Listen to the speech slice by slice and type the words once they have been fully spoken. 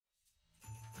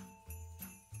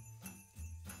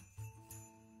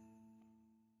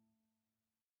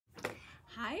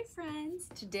Hi friends!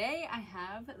 Today I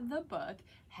have the book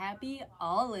Happy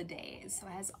All-idays. So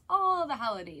it has all the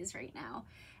holidays right now.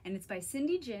 And it's by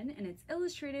Cindy Jin and it's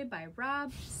illustrated by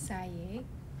Rob Sayegh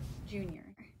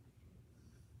Jr.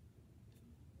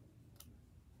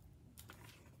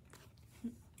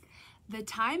 The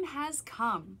time has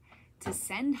come to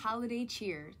send holiday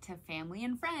cheer to family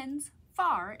and friends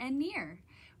far and near.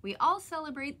 We all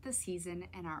celebrate the season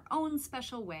in our own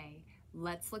special way.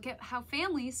 Let's look at how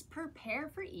families prepare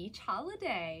for each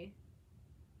holiday.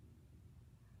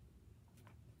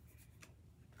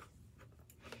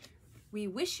 We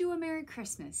wish you a Merry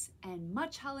Christmas and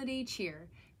much holiday cheer.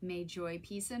 May joy,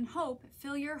 peace, and hope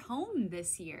fill your home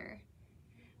this year.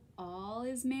 All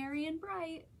is merry and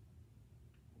bright.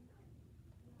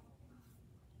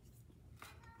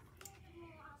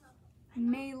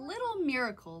 May little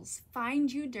miracles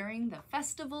find you during the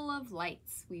Festival of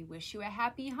Lights. We wish you a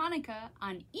happy Hanukkah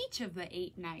on each of the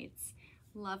 8 nights.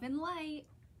 Love and light.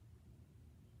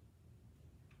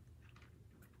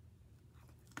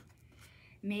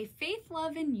 May faith,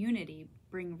 love, and unity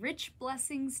bring rich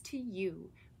blessings to you.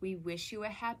 We wish you a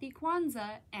happy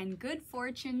Kwanzaa and good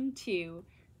fortune too.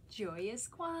 Joyous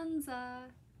Kwanzaa.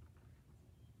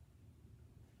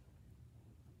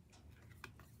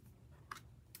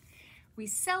 We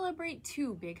celebrate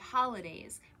 2 big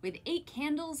holidays with 8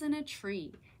 candles and a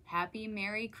tree. Happy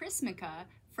Merry Christmaka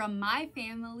from my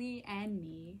family and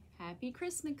me. Happy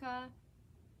Christmaka.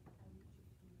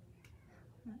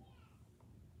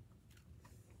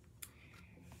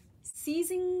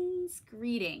 Season's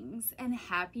greetings and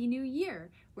Happy New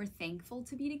Year. We're thankful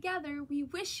to be together. We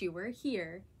wish you were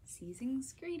here.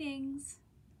 Season's greetings.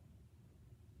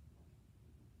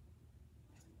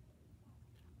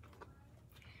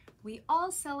 We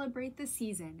all celebrate the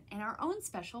season in our own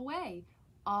special way.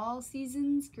 All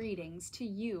seasons greetings to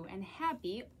you and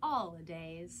happy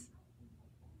all-idays.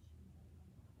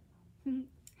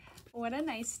 What a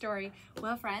nice story.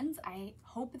 Well, friends, I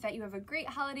hope that you have a great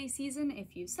holiday season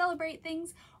if you celebrate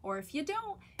things, or if you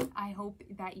don't, I hope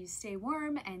that you stay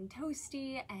warm and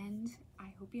toasty, and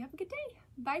I hope you have a good day.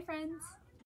 Bye, friends.